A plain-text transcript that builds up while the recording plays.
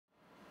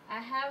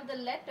have the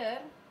letter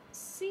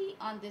C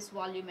on this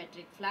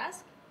volumetric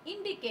flask,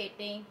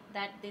 indicating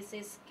that this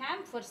is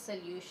camphor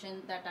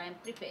solution that I am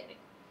preparing.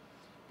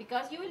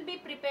 Because you will be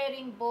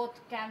preparing both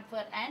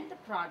camphor and the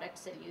product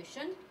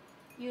solution,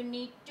 you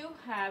need to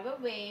have a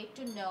way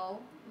to know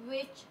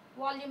which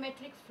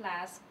volumetric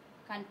flask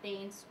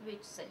contains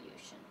which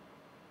solution.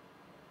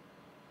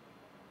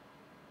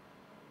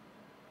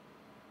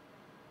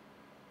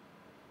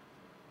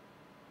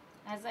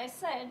 As I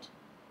said,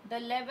 the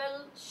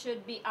level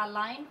should be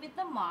aligned with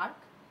the mark.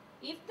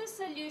 If the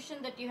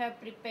solution that you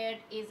have prepared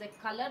is a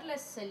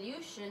colorless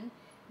solution,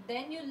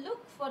 then you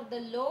look for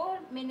the lower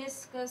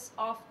meniscus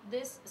of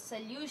this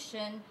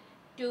solution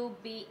to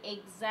be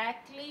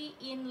exactly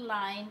in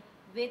line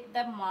with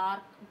the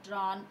mark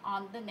drawn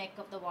on the neck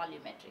of the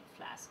volumetric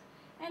flask.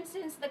 And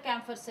since the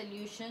camphor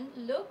solution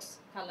looks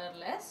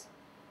colorless,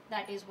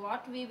 that is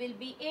what we will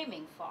be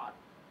aiming for.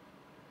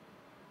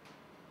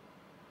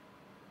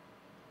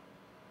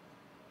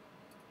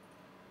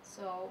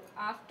 So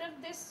after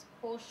this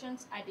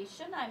portion's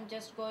addition, I'm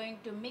just going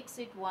to mix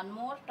it one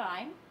more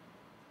time.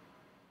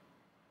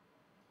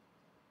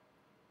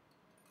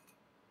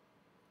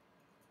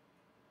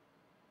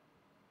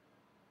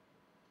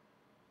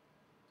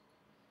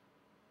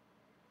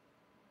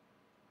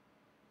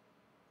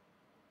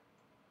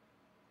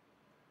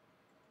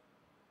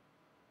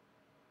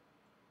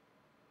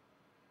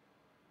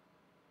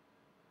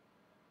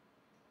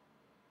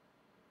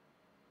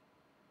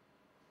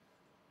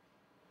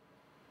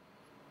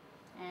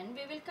 And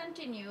we will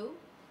continue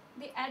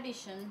the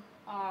addition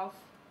of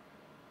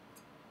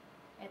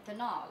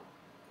ethanol.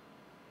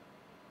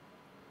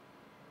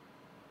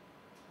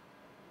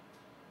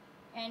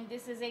 And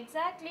this is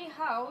exactly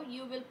how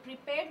you will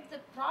prepare the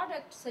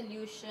product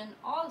solution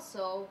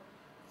also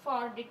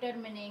for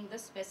determining the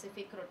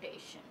specific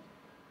rotation.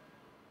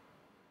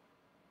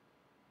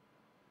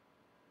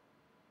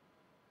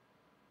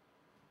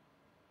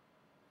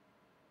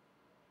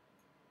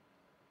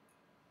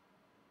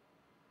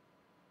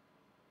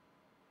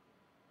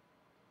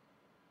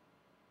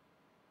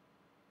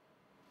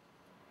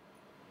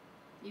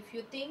 If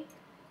you think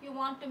you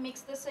want to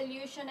mix the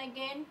solution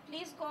again,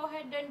 please go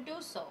ahead and do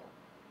so.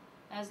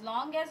 As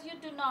long as you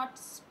do not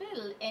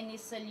spill any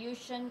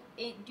solution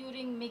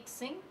during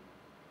mixing,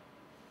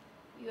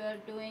 you are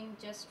doing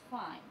just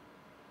fine.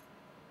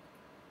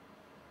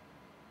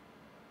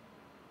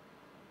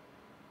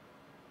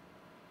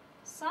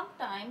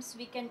 Sometimes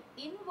we can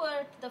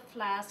invert the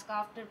flask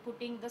after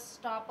putting the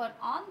stopper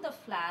on the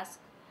flask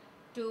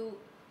to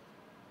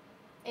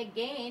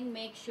again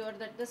make sure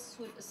that the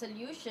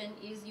solution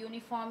is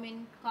uniform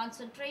in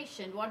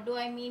concentration. What do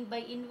I mean by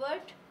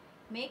invert?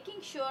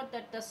 Making sure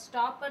that the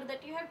stopper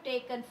that you have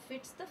taken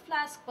fits the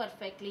flask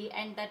perfectly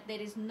and that there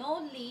is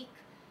no leak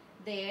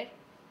there.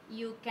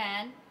 You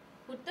can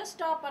put the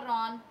stopper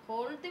on,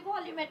 hold the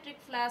volumetric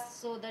flask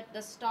so that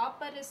the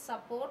stopper is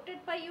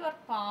supported by your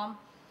palm,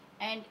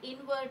 and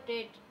invert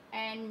it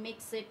and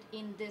mix it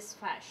in this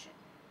fashion.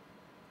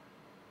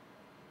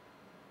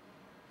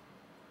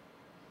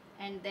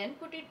 And then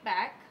put it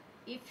back.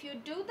 If you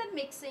do the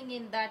mixing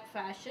in that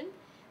fashion,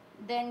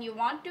 then you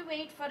want to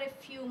wait for a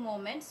few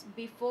moments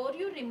before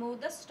you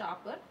remove the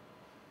stopper.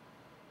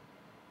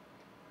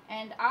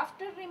 And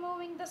after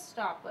removing the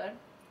stopper,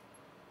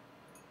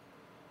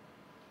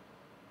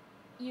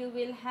 you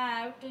will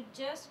have to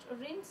just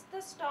rinse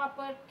the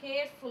stopper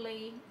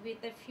carefully with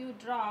a few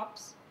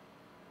drops.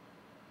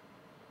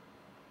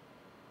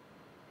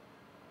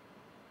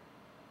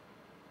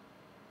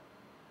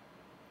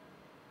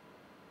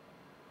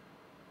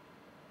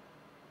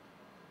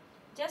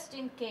 Just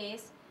in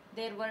case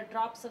there were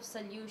drops of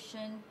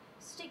solution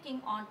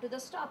sticking onto the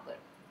stopper.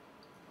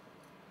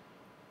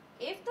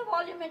 If the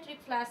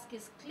volumetric flask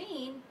is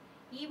clean,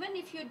 even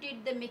if you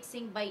did the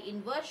mixing by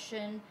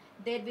inversion,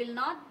 there will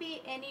not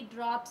be any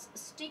drops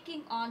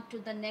sticking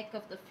onto the neck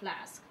of the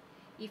flask.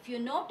 If you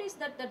notice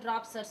that the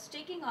drops are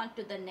sticking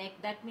onto the neck,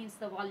 that means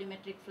the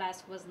volumetric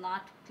flask was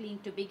not clean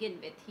to begin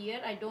with. Here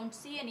I don't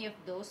see any of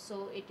those,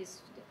 so it is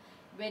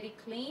very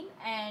clean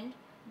and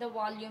the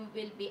volume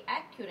will be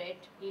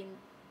accurate in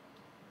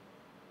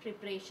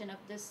preparation of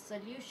this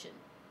solution.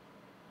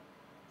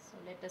 So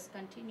let us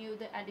continue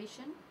the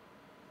addition.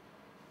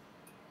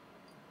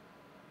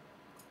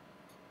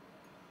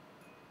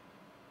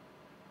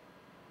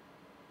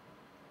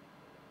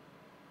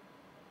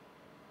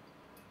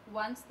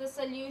 Once the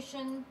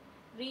solution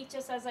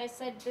reaches, as I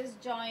said, this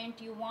joint,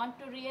 you want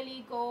to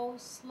really go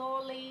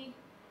slowly,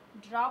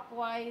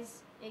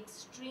 drop-wise,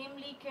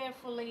 extremely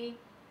carefully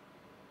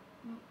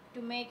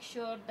to make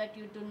sure that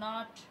you do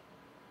not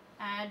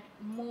add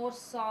more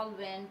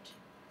solvent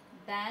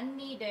than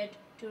needed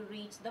to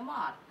reach the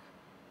mark.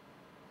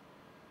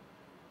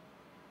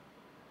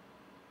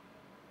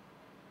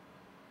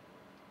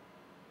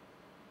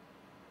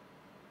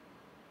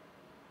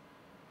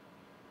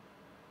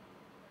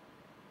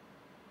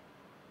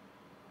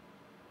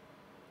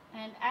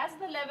 And as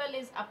the level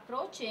is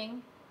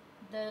approaching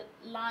the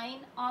line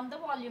on the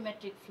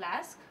volumetric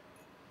flask,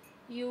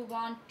 you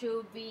want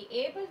to be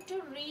able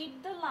to read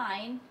the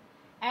line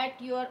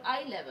at your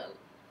eye level.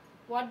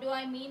 What do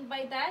I mean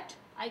by that?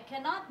 I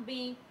cannot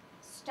be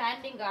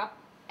standing up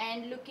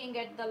and looking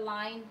at the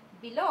line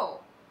below.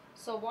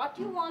 So what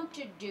you want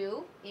to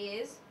do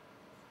is,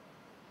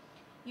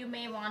 you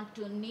may want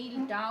to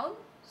kneel down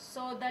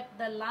so that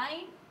the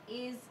line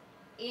is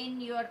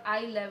in your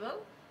eye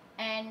level,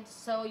 and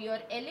so you're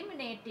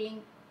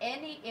eliminating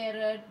any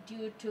error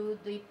due to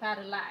the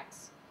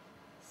parallax.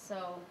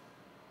 So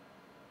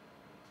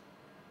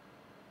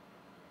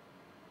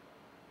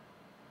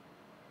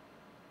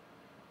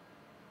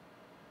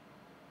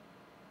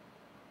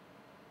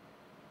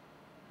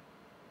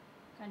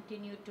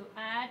continue to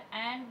add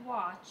and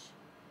watch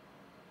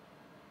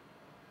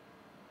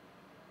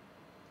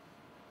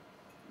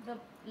the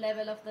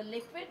level of the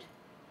liquid.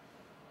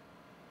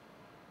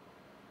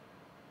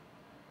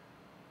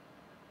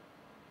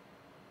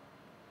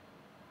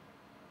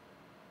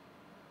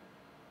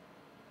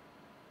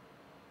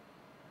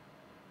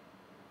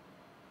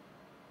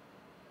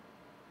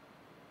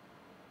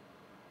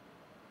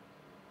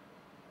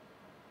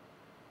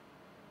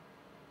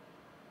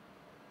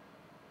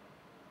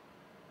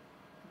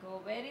 Go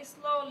very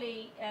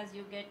slowly as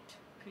you get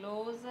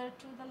closer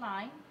to the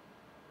line.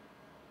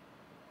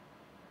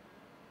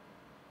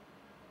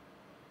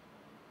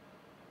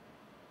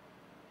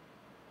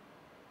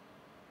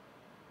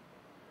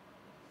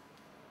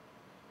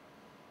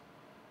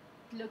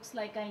 It looks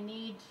like I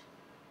need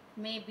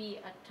maybe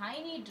a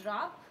tiny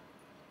drop.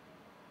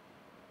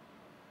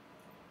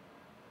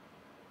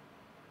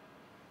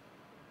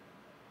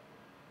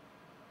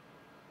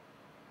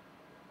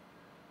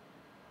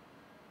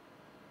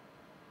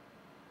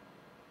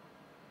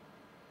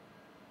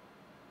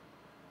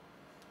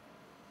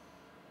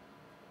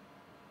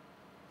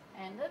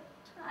 And a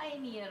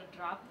tinier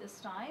drop this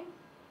time.